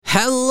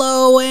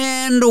Hello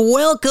and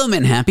welcome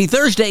and happy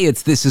Thursday.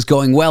 This is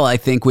Going Well, I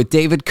think, with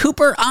David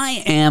Cooper.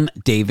 I am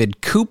David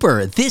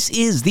Cooper. This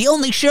is the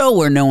only show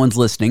where no one's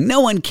listening, no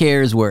one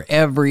cares, where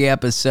every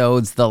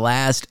episode's the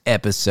last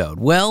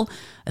episode. Well,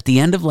 at the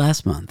end of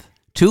last month,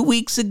 2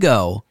 weeks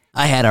ago,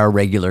 I had our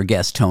regular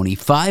guest, Tony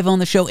 5, on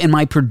the show, and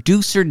my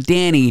producer,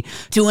 Dani,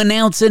 to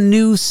announce a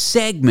new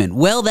segment.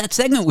 Well, that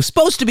segment was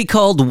supposed to be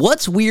called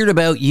What's Weird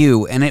About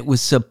You, and it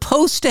was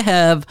supposed to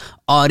have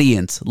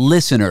audience,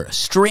 listener,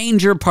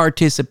 stranger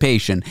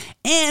participation,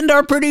 and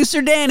our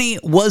producer,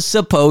 Dani, was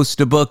supposed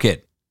to book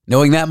it.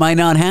 Knowing that might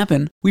not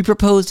happen, we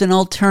proposed an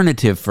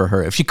alternative for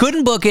her. If she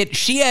couldn't book it,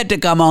 she had to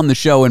come on the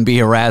show and be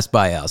harassed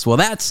by us. Well,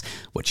 that's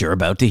what you're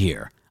about to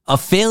hear. A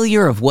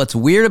failure of What's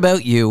Weird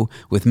About You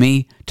with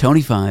me,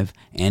 Tony 5,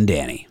 and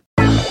Dani.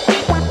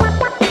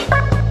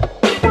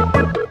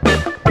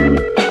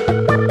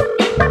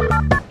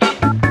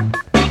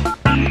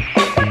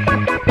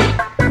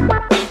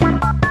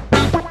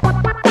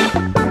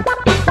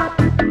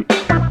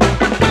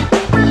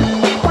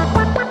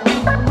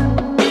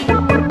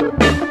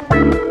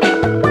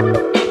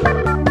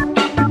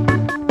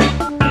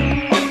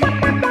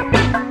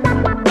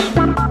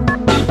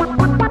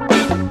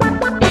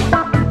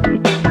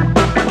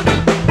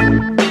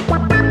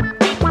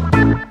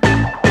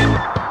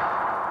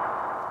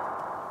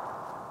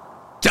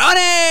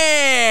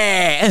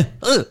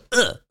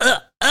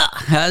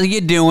 How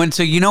you doing?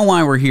 So you know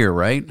why we're here,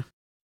 right?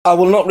 I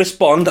will not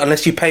respond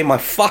unless you pay my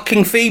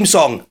fucking theme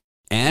song.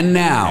 And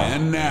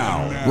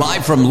now,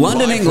 live from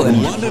London, England,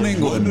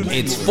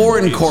 it's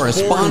foreign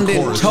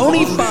correspondent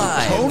Tony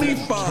 5.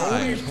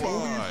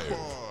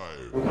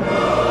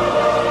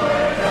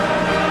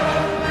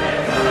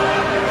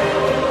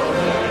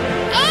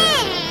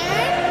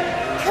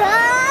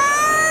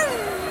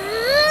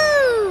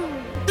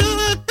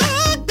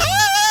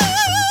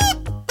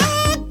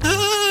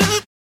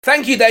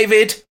 Thank you,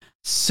 David.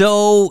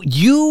 So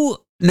you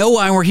know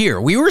why we're here.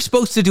 We were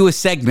supposed to do a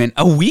segment,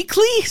 a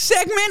weekly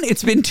segment.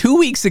 It's been 2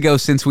 weeks ago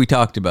since we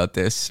talked about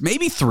this,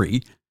 maybe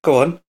 3.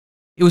 Go on.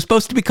 It was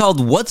supposed to be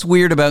called What's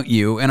Weird About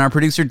You, and our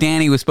producer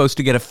Dani was supposed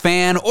to get a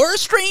fan or a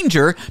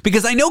stranger,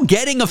 because I know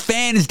getting a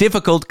fan is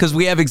difficult because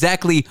we have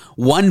exactly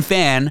one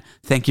fan.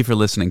 Thank you for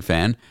listening,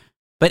 fan.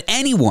 But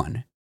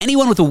anyone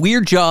with a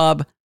weird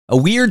job, a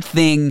weird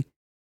thing,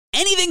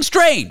 anything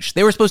strange.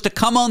 They were supposed to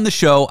come on the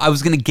show. I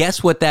was going to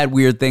guess what that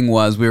weird thing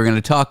was. We were going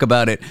to talk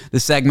about it. The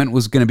segment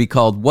was going to be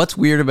called What's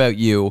Weird About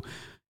You?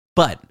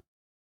 But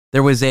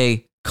there was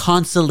a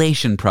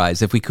consolation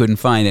prize if we couldn't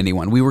find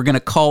anyone. We were going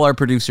to call our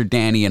producer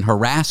Dani and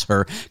harass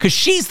her because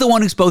she's the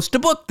one who's supposed to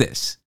book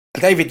this.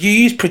 David, you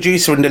use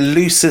producer in the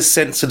loosest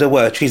sense of the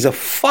word. She's a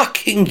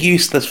fucking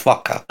useless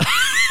fucker.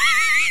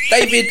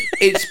 David,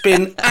 it's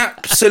been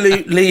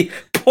absolutely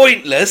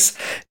pointless.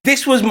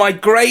 This was my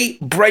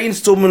great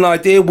brainstorming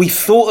idea. We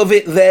thought of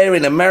it there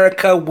in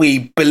America.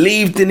 We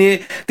believed in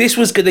it. This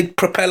was going to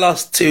propel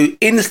us to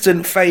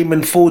instant fame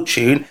and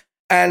fortune.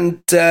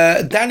 And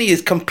Dani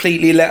has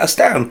completely let us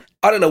down.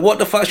 I don't know what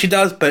the fuck she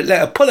does, but let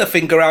her pull her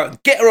finger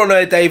out, get her on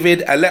her,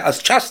 David, and let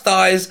us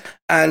chastise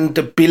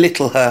and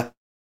belittle her.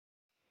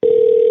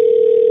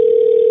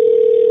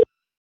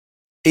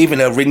 Even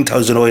her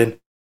ringtone's annoying.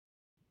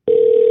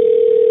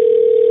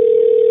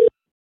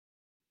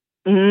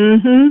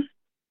 Mm-hmm.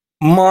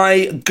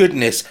 My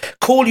goodness.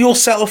 Call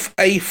yourself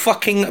a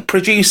fucking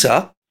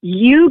producer?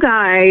 You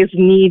guys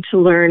need to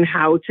learn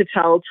how to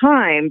tell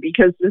time,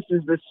 because this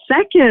is the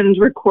second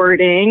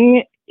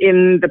recording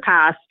in the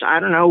past,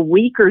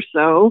 week or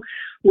so,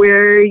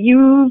 where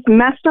you've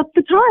messed up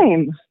the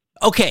time.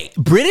 Okay,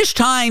 British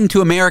time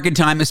to American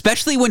time,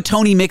 especially when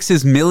Tony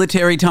mixes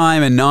military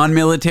time and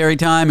non-military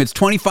time. It's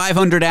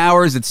 2,500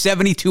 hours. It's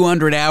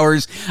 7,200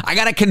 hours. I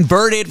got to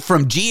convert it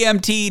from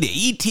GMT to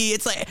ET.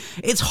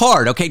 It's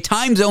hard, okay?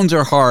 Time zones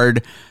are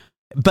hard.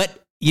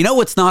 But you know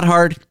what's not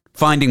hard?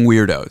 Finding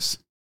weirdos.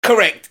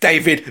 Correct,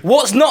 David.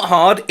 What's not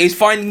hard is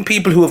finding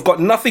people who have got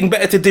nothing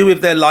better to do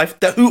with their life,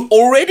 who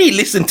already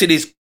listen to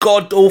this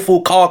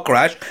god-awful car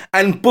crash,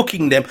 and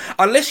booking them.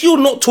 Unless you're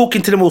not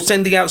talking to them or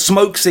sending out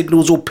smoke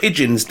signals or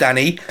pigeons,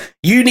 Dani,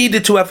 you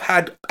needed to have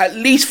had at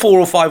least 4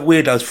 or 5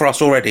 weirdos for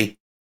us already.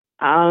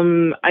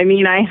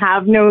 I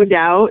have no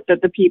doubt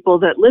that the people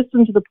that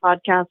listen to the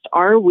podcast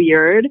are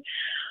weird.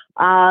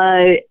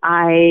 I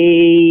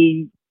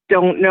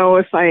don't know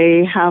if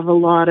I have a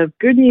lot of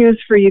good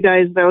news for you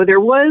guys, though.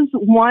 There was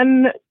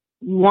one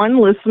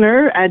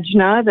listener,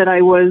 Edna, that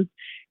I was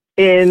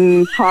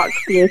in talks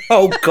with.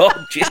 Oh, God.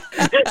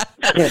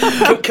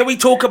 Can we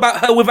talk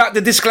about her without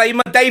the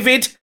disclaimer,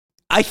 David?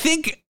 I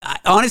think,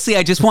 honestly,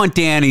 I just want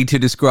Dani to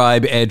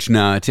describe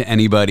Edna to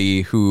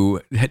anybody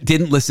who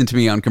didn't listen to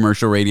me on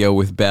commercial radio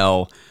with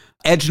Bell.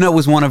 Edna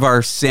was one of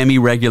our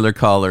semi-regular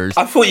callers.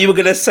 I thought you were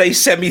going to say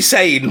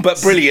semi-sane,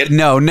 but brilliant.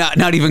 No,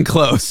 not even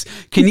close.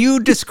 Can you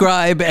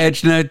describe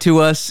Edna to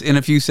us in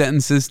a few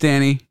sentences,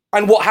 Dani?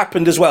 And what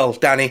happened as well,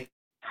 Dani?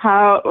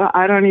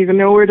 I don't even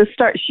know where to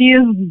start. She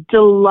is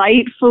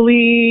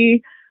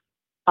delightfully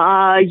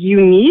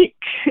unique,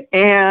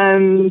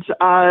 and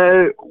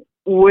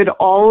would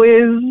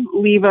always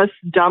leave us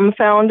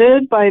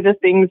dumbfounded by the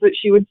things that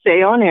she would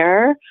say on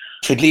air.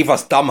 Should leave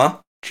us dumber.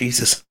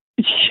 Jesus.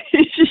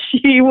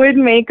 She would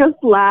make us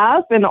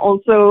laugh and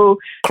also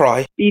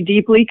Cry. be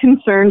deeply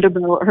concerned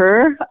about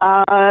her.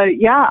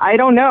 I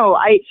don't know.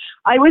 I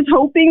was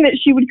hoping that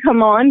she would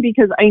come on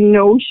because I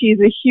know she's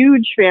a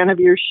huge fan of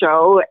your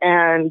show.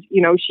 And,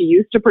 you know, she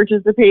used to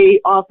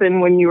participate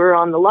often when you were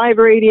on the live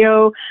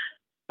radio.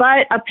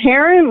 But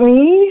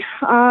apparently,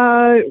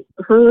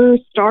 her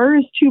star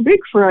is too big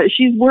for us.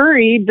 She's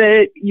worried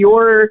that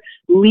your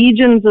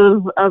legions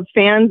of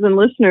fans and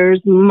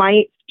listeners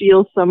might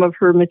steal some of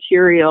her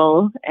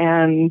material.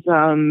 And,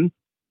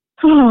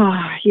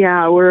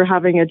 we're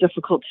having a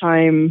difficult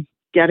time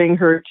getting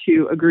her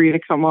to agree to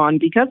come on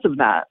because of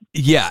that.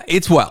 Yeah,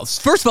 it's wild.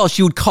 First of all,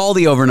 she would call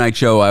the overnight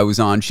show I was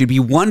on. She'd be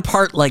one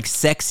part like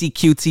sexy,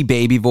 cutesy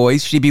baby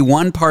voice. She'd be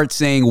one part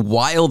saying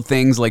wild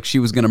things like she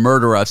was going to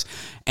murder us.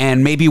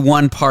 And maybe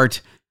one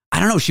part, I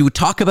don't know, she would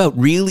talk about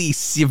really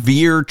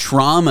severe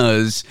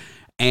traumas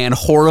and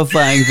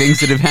horrifying things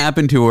that have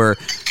happened to her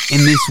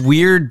in this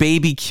weird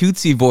baby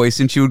cutesy voice.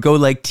 And she would go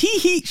like,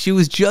 tee-hee. She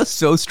was just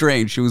so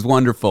strange. She was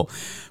wonderful.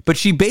 But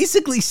she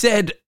basically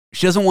said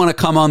she doesn't want to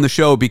come on the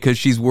show because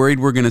she's worried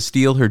we're going to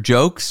steal her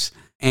jokes,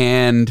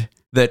 and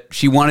that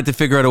she wanted to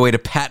figure out a way to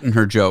patent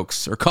her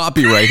jokes or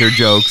copyright her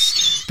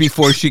jokes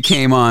before she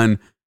came on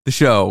the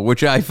show,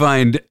 which I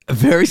find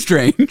very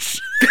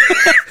strange.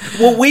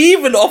 Well, we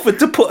even offered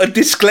to put a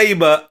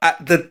disclaimer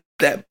at the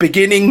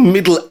beginning,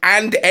 middle,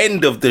 and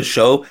end of the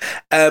show,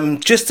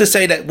 just to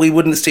say that we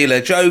wouldn't steal her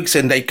jokes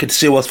and they could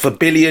sue us for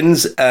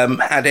billions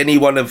had any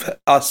one of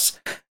us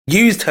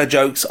used her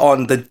jokes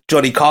on the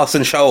Johnny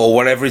Carson show or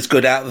whatever is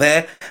good out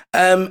there.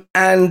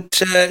 And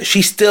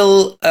she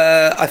still,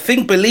 I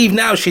think, believe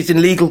now she's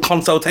in legal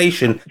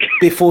consultation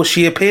before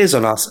she appears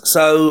on us.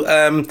 So,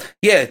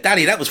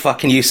 Dani, that was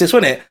fucking useless,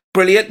 wasn't it?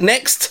 Brilliant.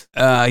 Next.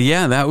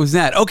 That was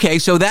that. Okay,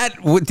 so that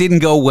didn't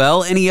go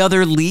well. Any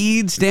other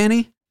leads,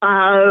 Dani?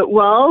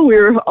 Well, we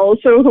were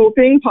also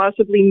hoping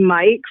possibly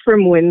Mike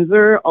from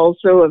Windsor,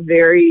 also a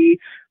very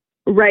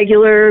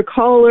regular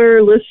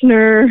caller,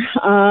 listener,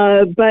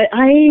 but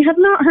I have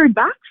not heard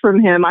back from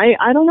him. I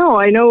don't know.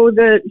 I know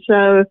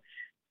that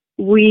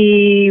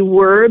we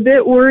were a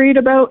bit worried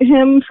about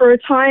him for a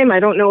time.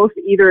 I don't know if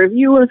either of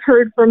you have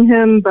heard from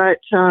him, but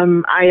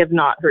I have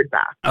not heard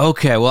back.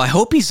 Okay, well, I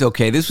hope he's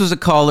okay. This was a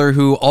caller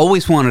who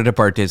always wanted to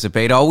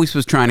participate, always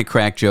was trying to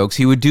crack jokes.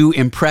 He would do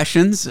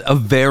impressions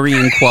of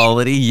varying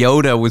quality.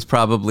 Yoda was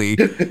probably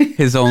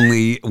his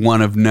only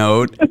one of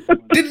note.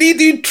 Didn't he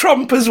do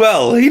Trump as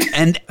well?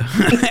 And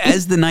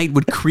as the night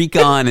would creak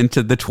on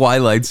into the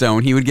twilight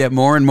zone, he would get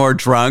more and more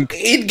drunk.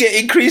 He'd get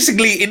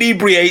increasingly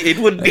inebriated,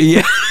 wouldn't he?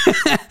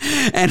 Yeah.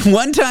 And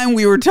one time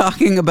we were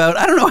talking about,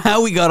 I don't know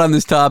how we got on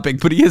this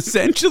topic, but he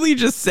essentially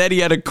just said he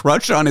had a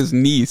crush on his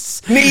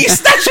niece.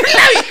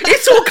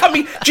 It's all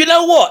coming. Do you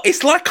know what?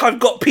 It's like I've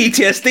got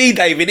PTSD,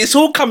 David. It's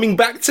all coming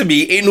back to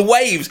me in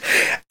waves.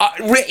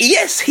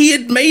 Yes, he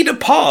had made a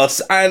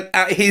pass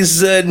at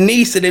his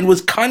niece and then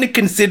was kind of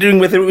considering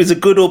whether it was a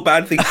good or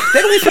bad thing.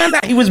 Then we found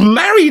out he was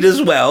married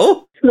as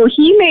well. So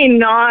he may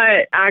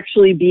not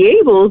actually be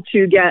able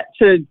to get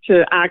to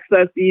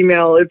access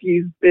email if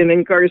he's been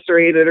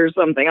incarcerated or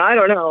something. I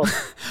don't know.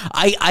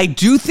 I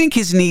do think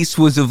his niece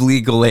was of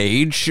legal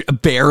age,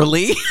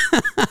 barely.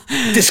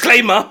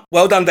 Disclaimer.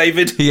 Well done,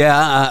 David. Yeah,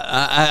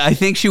 I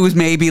think she was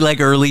maybe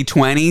like early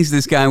 20s.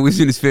 This guy was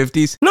in his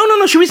 50s. No.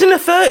 She was in her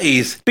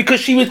 30s because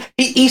she was.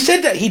 He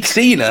said that he'd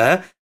seen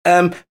her.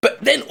 But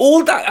then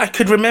all that I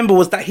could remember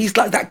was that he's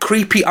like that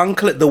creepy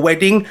uncle at the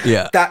wedding.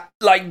 Yeah.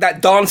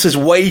 That dances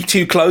way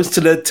too close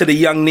to the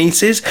young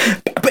nieces.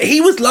 But he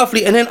was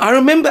lovely. And then I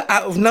remember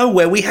out of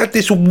nowhere, we had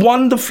this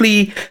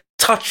wonderfully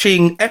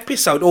touching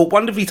episode or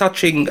wonderfully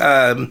touching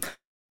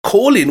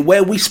call-in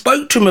where we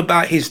spoke to him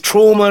about his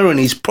trauma and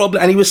his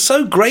problem. And he was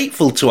so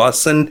grateful to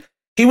us. And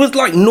he was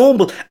like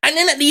normal. And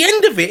then at the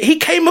end of it,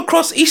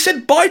 he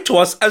said bye to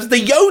us as the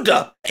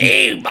Yoda.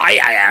 Hey, I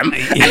am.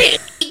 And it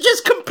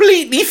just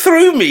completely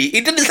threw me.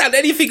 It didn't sound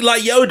anything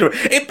like Yoda.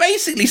 It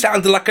basically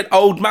sounded like an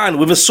old man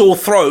with a sore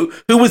throat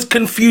who was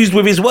confused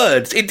with his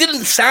words. It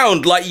didn't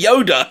sound like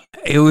Yoda.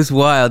 It was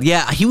wild.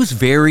 Yeah, he was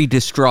very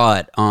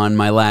distraught on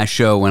my last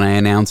show when I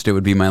announced it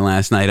would be my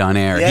last night on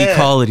air. Yeah. He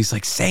called it. He's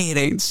like, say it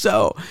ain't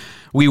so.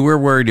 We were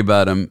worried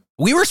about him.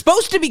 We were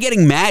supposed to be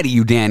getting mad at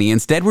you, Dani.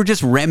 Instead, we're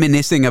just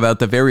reminiscing about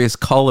the various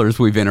callers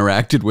we've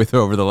interacted with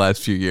over the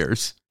last few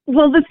years.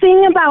 Well, the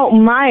thing about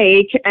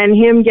Mike and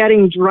him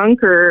getting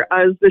drunker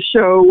as the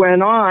show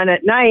went on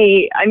at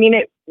night, I mean,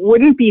 it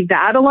wouldn't be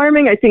that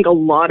alarming. I think a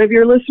lot of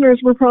your listeners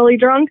were probably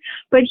drunk,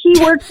 but he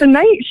worked the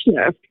night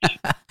shift.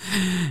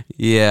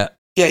 Yeah.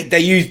 Yeah, they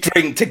used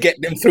drink to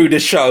get them through the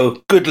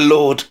show. Good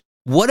Lord.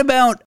 What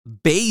about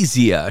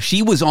Bazia?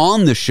 She was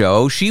on the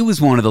show. She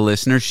was one of the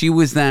listeners. She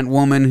was that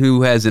woman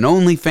who has an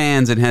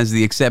OnlyFans and has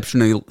the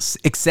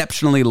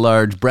exceptionally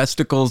large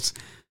breasticles.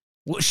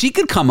 Well, she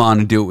could come on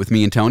and do it with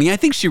me and Tony. I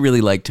think she really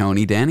liked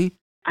Tony, Dani.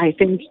 I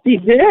think she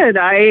did.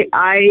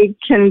 I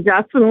can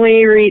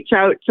definitely reach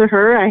out to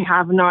her. I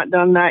have not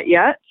done that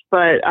yet.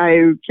 but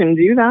I can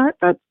do that.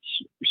 That's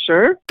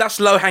sure. That's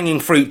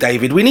low-hanging fruit,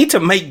 David. We need to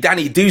make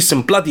Dani do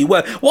some bloody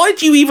work. Why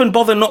do you even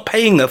bother not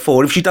paying her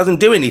for if she doesn't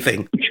do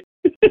anything?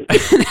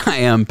 I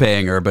am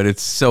paying her, but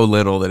it's so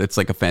little that it's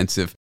like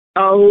offensive.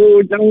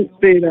 Oh, don't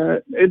say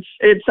that.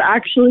 It's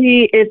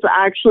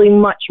actually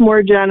much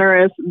more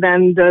generous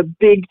than the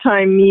big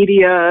time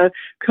media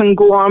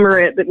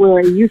conglomerate where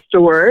I used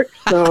to work.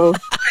 So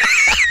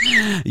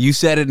You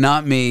said it,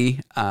 not me.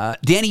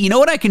 Dani, you know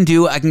what I can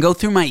do? I can go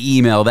through my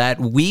email. That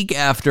week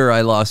after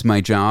I lost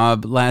my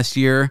job last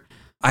year,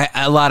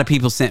 a lot of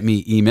people sent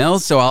me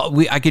emails, so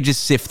I could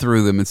just sift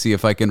through them and see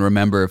if I can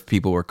remember if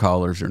people were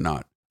callers or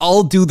not.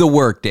 I'll do the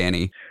work,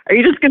 Dani. are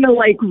you just going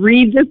to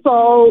read this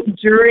all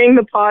during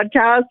the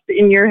podcast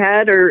in your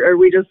head, or are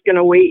we just going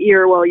to wait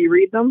here while you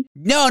read them?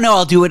 No,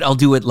 I'll do it. I'll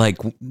do it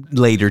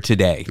later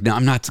today. No,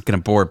 I'm not going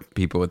to bore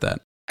people with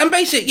that. And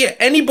basically, yeah,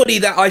 anybody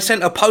that I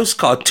sent a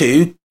postcard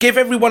to, give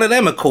every one of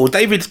them a call.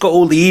 David's got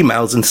all the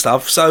emails and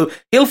stuff, so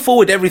he'll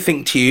forward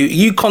everything to you.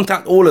 You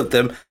contact all of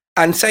them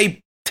and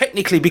say,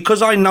 technically,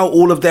 because I know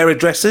all of their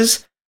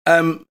addresses,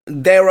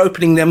 they're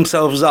opening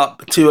themselves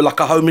up to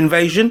a home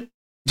invasion.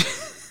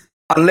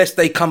 Unless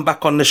they come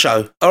back on the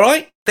show. All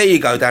right? There you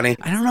go, Dani.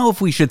 I don't know if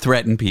we should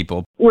threaten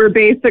people. We're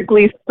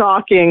basically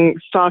stalking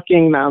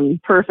them.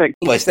 Perfect.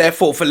 Well, it's their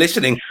fault for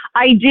listening.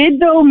 I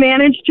did, though,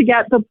 manage to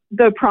get the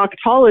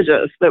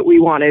proctologist that we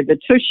wanted, the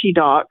Tushy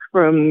doc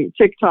from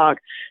TikTok.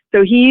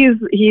 So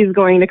he's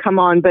going to come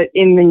on, but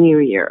in the new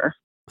year.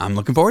 I'm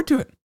looking forward to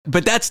it.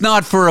 But that's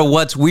not for a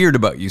What's Weird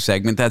About You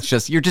segment. That's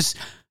just,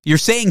 you're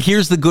saying,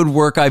 here's the good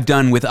work I've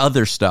done with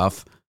other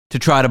stuff to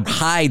try to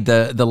hide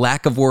the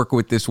lack of work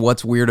with this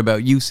What's Weird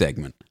About You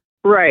segment.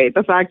 Right.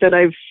 The fact that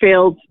I've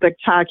failed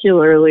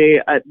spectacularly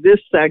at this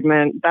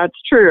segment, that's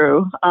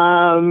true.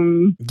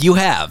 You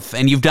have,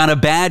 and you've done a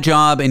bad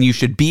job, and you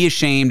should be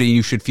ashamed, and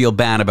you should feel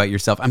bad about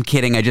yourself. I'm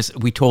kidding.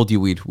 We told you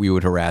we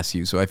would harass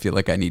you, so I feel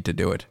like I need to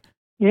do it.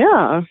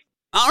 Yeah.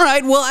 All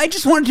right. Well, I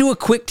just want to do a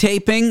quick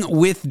taping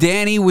with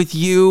Dani, with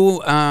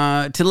you,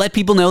 to let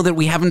people know that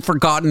we haven't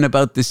forgotten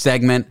about this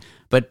segment.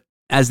 But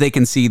as they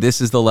can see, this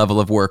is the level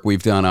of work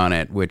we've done on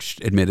it, which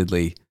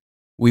admittedly,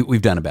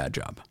 we've done a bad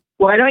job.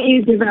 Why don't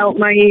you give out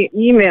my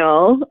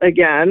email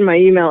again, my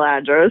email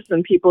address,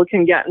 and people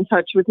can get in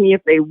touch with me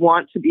if they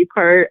want to be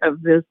part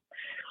of this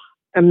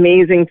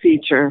amazing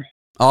feature.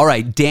 All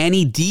right.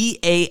 Dani,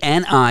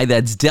 Dani,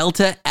 that's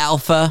Delta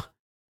Alpha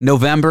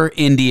November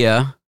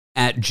India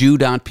at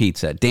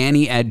Jew.pizza.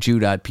 Dani at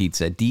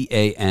Jew.pizza.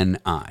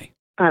 Dani.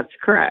 That's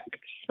correct.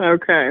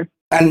 Okay.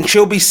 And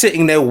she'll be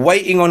sitting there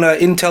waiting on her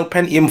Intel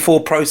Pentium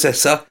 4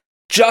 processor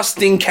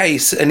just in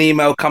case an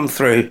email come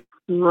through.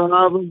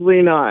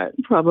 Probably not.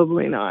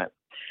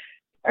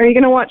 Are you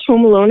going to watch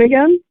Home Alone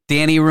again?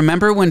 Dani,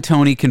 remember when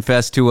Tony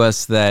confessed to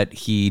us that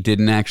he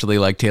didn't actually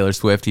like Taylor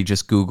Swift? He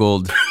just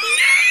Googled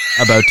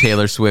about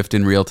Taylor Swift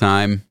in real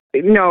time.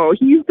 No,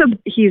 he's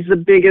the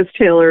biggest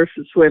Taylor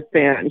Swift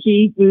fan.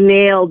 He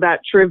nailed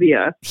that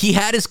trivia. He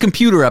had his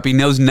computer up. He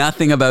knows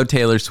nothing about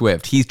Taylor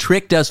Swift. He's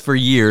tricked us for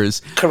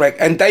years. Correct.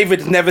 And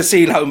David's never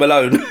seen Home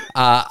Alone.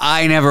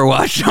 I never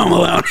watched Home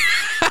Alone.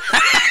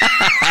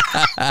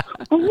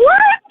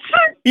 What?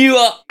 You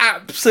are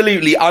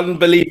absolutely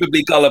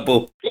unbelievably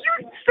gullible.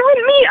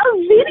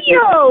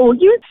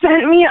 You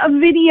sent me a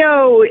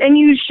video and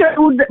you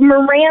showed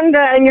Miranda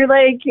and you're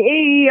like,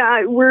 hey,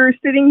 we're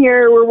sitting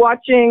here, we're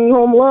watching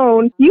Home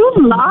Alone. You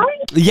lied?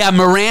 Yeah,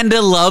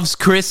 Miranda loves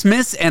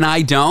Christmas and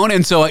I don't.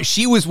 And so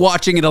she was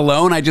watching it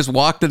alone. I just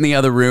walked in the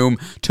other room,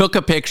 took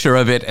a picture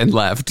of it and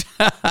left.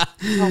 But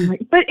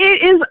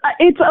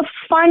it's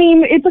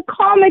a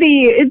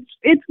comedy.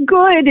 It's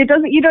good. It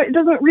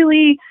doesn't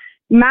really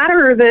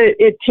matter that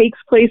it takes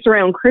place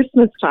around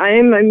Christmas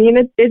time. I mean,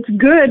 it's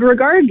good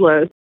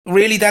regardless.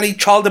 Really, Dani?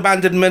 Child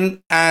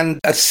abandonment and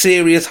a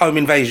serious home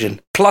invasion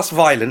plus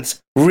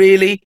violence.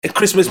 Really? A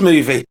Christmas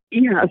movie?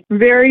 Yes,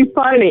 very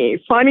funny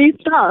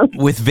stuff.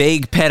 With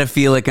vague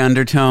pedophilic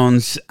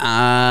undertones.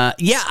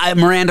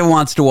 Miranda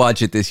wants to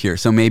watch it this year,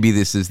 so maybe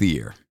this is the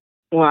year.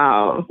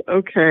 Wow.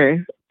 Okay.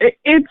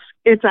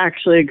 It's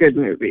actually a good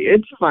movie.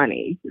 It's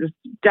funny. It's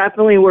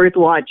definitely worth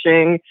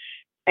watching.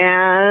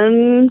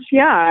 And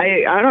yeah,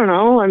 I don't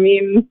know. I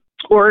mean,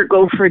 or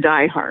go for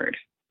Die Hard.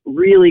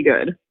 Really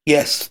good.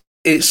 Yes,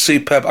 it's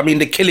superb. I mean,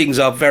 the killings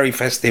are very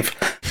festive,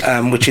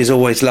 which is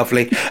always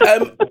lovely.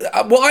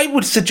 What I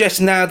would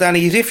suggest now,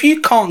 Dani, is if you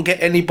can't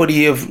get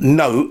anybody of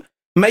note,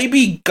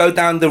 maybe go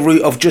down the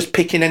route of just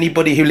picking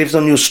anybody who lives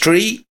on your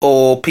street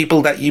or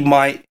people that you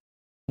might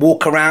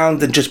walk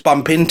around and just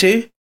bump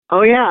into.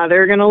 Oh yeah,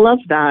 they're gonna love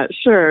that.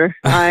 Sure,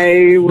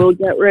 I will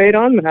get right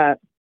on that.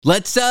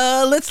 Let's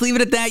leave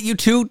it at that. You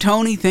too,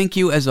 Tony. Thank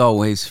you as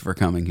always for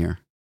coming here.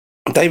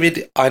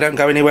 David, I don't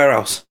go anywhere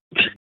else.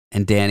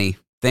 And Dani,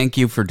 thank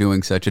you for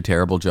doing such a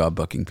terrible job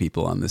booking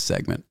people on this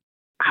segment.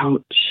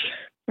 Ouch.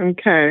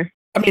 Okay.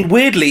 I mean,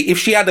 weirdly, if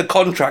she had a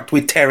contract,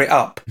 we'd tear it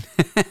up.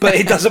 But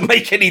it doesn't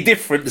make any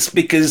difference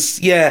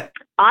because, yeah.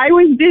 I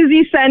was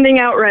busy sending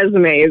out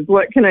resumes.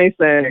 What can I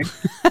say?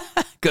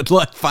 Good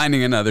luck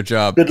finding another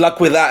job. Good luck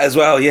with that as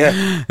well,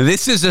 yeah.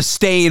 This is a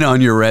stain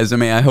on your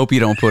resume. I hope you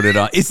don't put it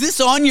on. Is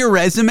this on your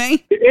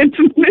resume?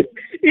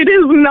 It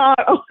is not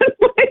on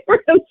my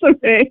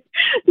resume.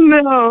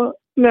 No.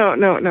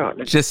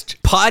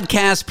 Just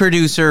podcast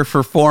producer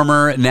for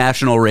former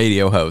national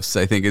radio hosts,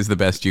 I think is the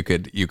best you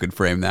could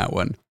frame that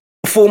one.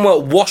 Former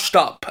washed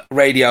up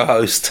radio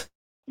host.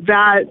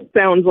 That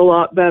sounds a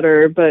lot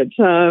better, but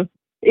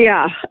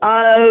yeah.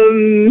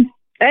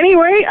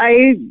 Anyway,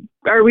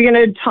 are we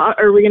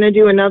gonna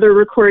do another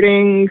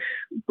recording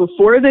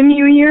before the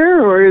new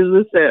year, or is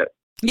this it?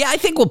 Yeah, I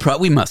think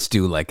we must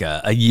do like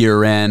a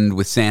year end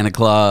with Santa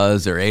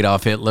Claus or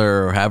Adolf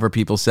Hitler or however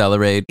people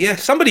celebrate. Yeah,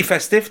 somebody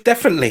festive,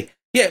 definitely.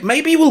 Yeah,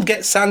 maybe we'll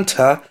get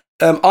Santa.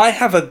 I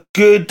have a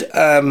good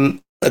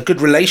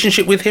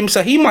relationship with him,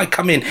 so he might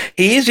come in.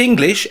 He is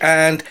English,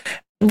 and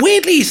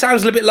weirdly, he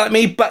sounds a little bit like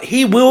me, but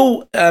he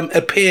will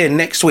appear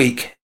next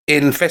week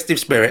in festive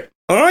spirit.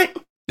 All right?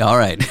 All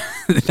right.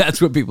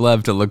 That's what people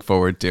have to look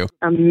forward to.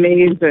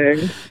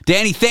 Amazing.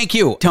 Dani, thank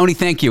you. Tony,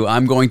 thank you.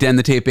 I'm going to end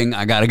the taping.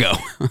 I gotta go.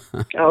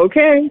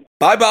 Okay.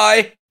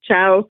 Bye-bye.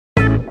 Ciao.